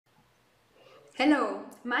Hello,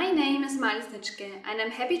 my name is Marlies Nitschke and I'm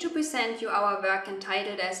happy to present you our work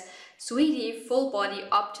entitled as 3D full-body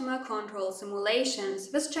optimal control simulations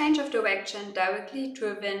with change of direction directly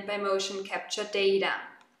driven by motion capture data.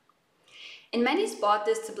 In many sport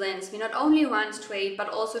disciplines, we not only run straight but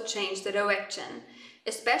also change the direction.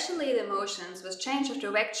 Especially the motions with change of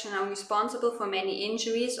direction are responsible for many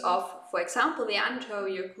injuries of, for example, the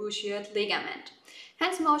anterior cruciate ligament.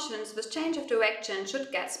 Hence, motions with change of direction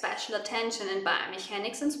should get special attention in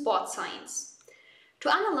biomechanics and sports science.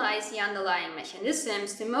 To analyze the underlying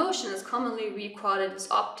mechanisms, the motion is commonly recorded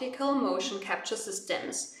with optical motion capture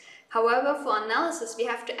systems. However, for analysis, we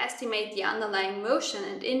have to estimate the underlying motion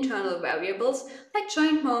and internal variables like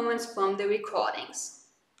joint moments from the recordings.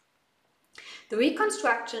 The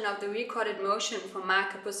reconstruction of the recorded motion from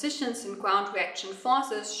marker positions and ground reaction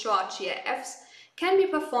forces, short GRFs, can be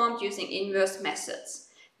performed using inverse methods.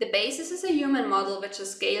 The basis is a human model which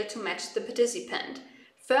is scaled to match the participant.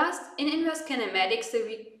 First, in inverse kinematics,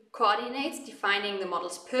 the coordinates defining the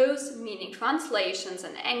model's pose, meaning translations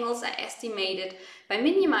and angles, are estimated by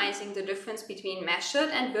minimizing the difference between measured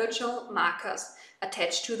and virtual markers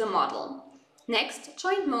attached to the model. Next,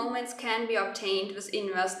 joint moments can be obtained with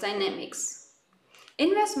inverse dynamics.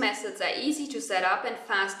 Inverse methods are easy to set up and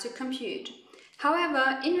fast to compute.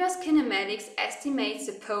 However, inverse kinematics estimates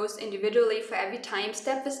the pose individually for every time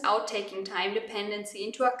step without taking time dependency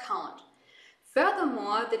into account.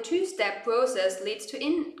 Furthermore, the two-step process leads to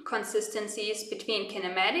inconsistencies between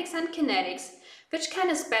kinematics and kinetics, which can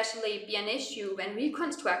especially be an issue when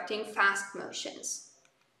reconstructing fast motions.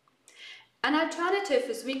 An alternative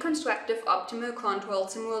is reconstructive optimal control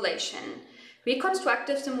simulation.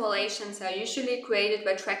 Reconstructive simulations are usually created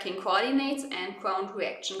by tracking coordinates and ground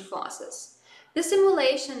reaction forces. The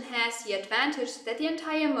simulation has the advantage that the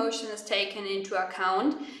entire motion is taken into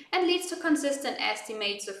account and leads to consistent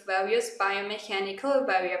estimates of various biomechanical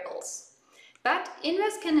variables. But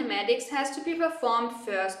inverse kinematics has to be performed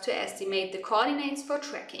first to estimate the coordinates for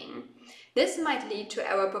tracking. This might lead to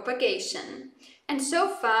error propagation. And so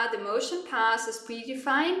far, the motion path is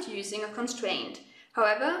predefined using a constraint.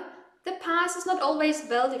 However, the path is not always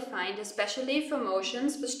well defined, especially for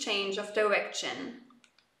motions with change of direction.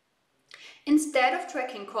 Instead of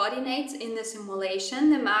tracking coordinates in the simulation,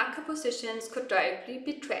 the marker positions could directly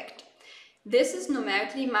be tracked. This is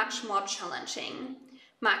numerically much more challenging.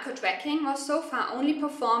 Marker tracking was so far only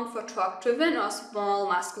performed for torque-driven or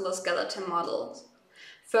small musculoskeletal models.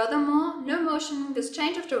 Furthermore, no motion with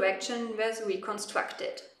change of direction was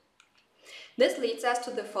reconstructed. This leads us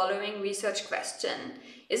to the following research question.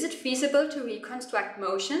 Is it feasible to reconstruct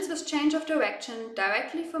motions with change of direction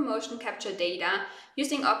directly from motion capture data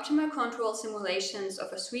using optimal control simulations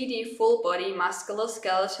of a 3D full-body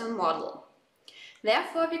musculoskeletal model?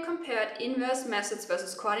 Therefore, we compared inverse methods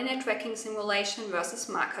versus coordinate tracking simulation versus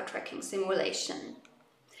marker tracking simulation.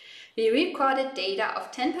 We recorded data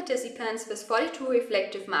of 10 participants with 42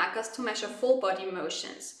 reflective markers to measure full-body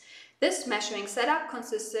motions. This measuring setup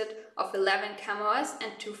consisted of 11 cameras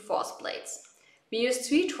and 2 force plates. We used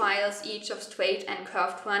 3 trials, each of straight and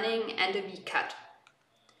curved running and a V-cut.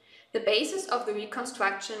 The basis of the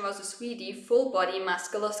reconstruction was a 3D full-body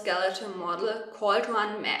musculoskeletal model called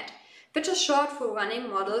RunMed, which is short for running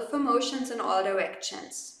model for motions in all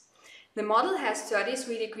directions. The model has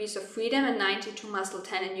 33 degrees of freedom and 92 muscle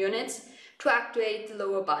tendon units to actuate the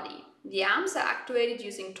lower body. The arms are actuated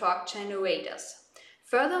using torque generators.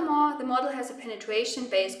 Furthermore, the model has a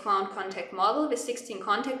penetration-based ground contact model with 16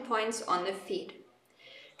 contact points on the feet.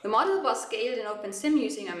 The model was scaled in OpenSim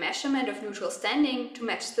using a measurement of neutral standing to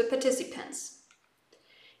match the participants.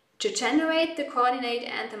 To generate the coordinate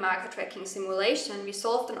and the marker tracking simulation, we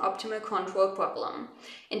solved an optimal control problem.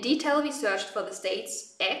 In detail, we searched for the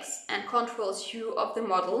states x and controls u of the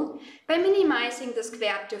model by minimizing the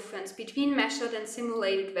squared difference between measured and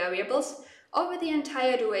simulated variables over the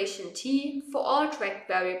entire duration t for all tracked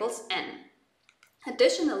variables n.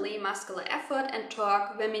 Additionally, muscular effort and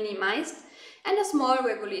torque were minimized, and a small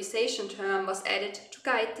regularization term was added to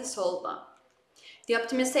guide the solver. The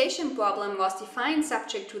optimization problem was defined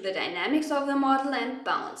subject to the dynamics of the model and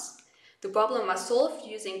bounds. The problem was solved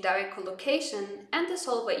using direct collocation and the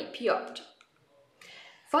solver EP-opt.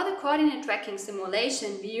 For the coordinate tracking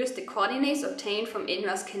simulation, we used the coordinates obtained from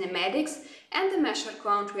inverse kinematics and the measured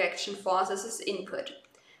ground reaction forces as input.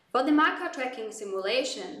 For the marker tracking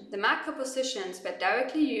simulation, the marker positions were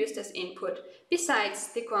directly used as input besides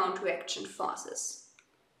the ground reaction forces.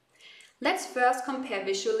 Let's first compare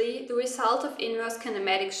visually the result of inverse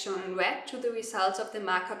kinematics shown in red to the results of the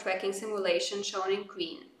marker tracking simulation shown in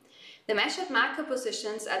green. The measured marker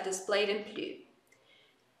positions are displayed in blue.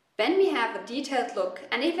 When we have a detailed look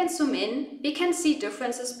and even zoom in, we can see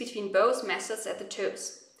differences between both methods at the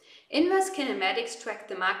toes. Inverse kinematics tracked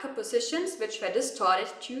the marker positions which were distorted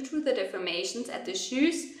due to the deformations at the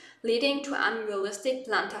shoes, leading to unrealistic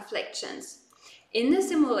plantar flexions. In the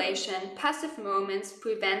simulation, passive movements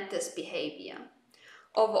prevent this behavior.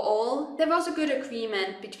 Overall, there was a good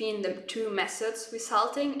agreement between the two methods,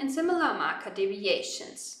 resulting in similar marker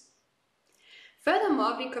deviations.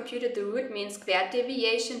 Furthermore, we computed the root mean squared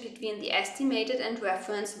deviation between the estimated and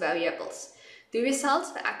reference variables. The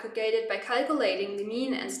results were aggregated by calculating the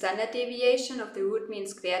mean and standard deviation of the root mean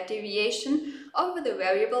squared deviation over the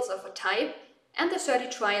variables of a type and the 30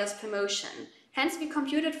 trials per motion. Hence, we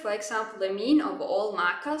computed, for example, the mean over all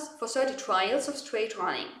markers for 30 trials of straight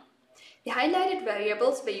running. The highlighted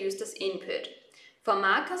variables were used as input. For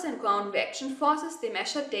markers and ground reaction forces, the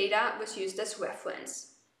measured data was used as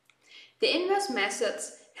reference. The inverse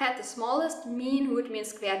methods had the smallest mean root mean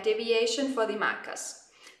squared deviation for the markers.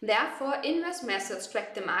 Therefore, inverse methods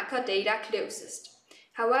track the marker data closest.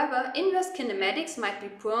 However, inverse kinematics might be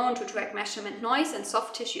prone to track measurement noise and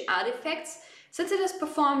soft tissue artifacts, since it is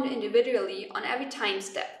performed individually on every time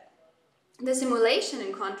step. The simulation,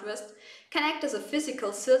 in contrast, can act as a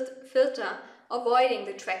physical filter, avoiding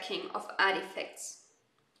the tracking of artifacts.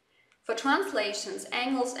 For translations,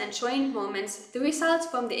 angles and joint moments, the results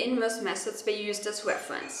from the inverse methods were used as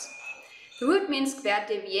reference. The root mean squared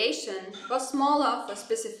deviation was smaller for a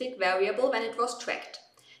specific variable when it was tracked.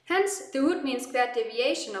 Hence, the root mean squared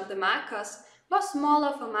deviation of the markers was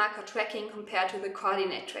smaller for marker tracking compared to the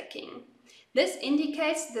coordinate tracking. This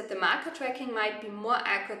indicates that the marker tracking might be more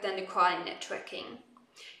accurate than the coordinate tracking.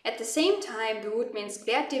 At the same time, the root mean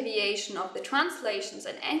squared deviation of the translations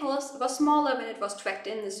and angles was smaller when it was tracked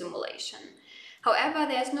in the simulation. However,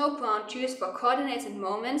 there is no ground used for coordinates and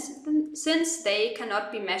moments since they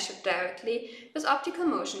cannot be measured directly with optical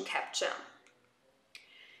motion capture.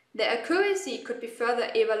 The accuracy could be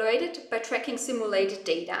further evaluated by tracking simulated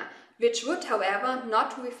data, which would, however,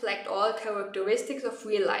 not reflect all characteristics of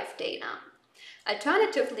real-life data.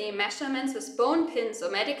 Alternatively, measurements with bone pins or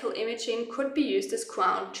medical imaging could be used as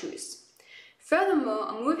ground truth. Furthermore,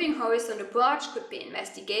 a moving horizontal branch could be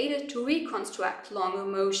investigated to reconstruct longer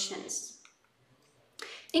motions.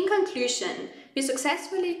 In conclusion, we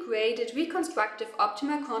successfully created reconstructive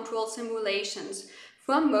optimal control simulations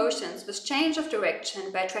from motions with change of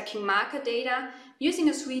direction by tracking marker data using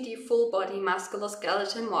a 3D full-body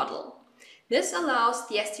musculoskeletal model. This allows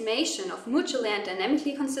the estimation of mutually and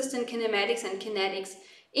dynamically consistent kinematics and kinetics,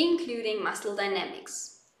 including muscle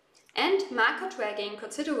dynamics. And marker tracking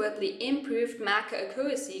considerably improved marker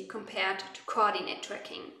accuracy compared to coordinate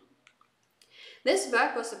tracking. This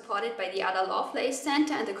work was supported by the Ada Lovelace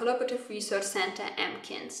Center and the Collaborative Research Center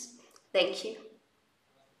EmpkinS. Thank you.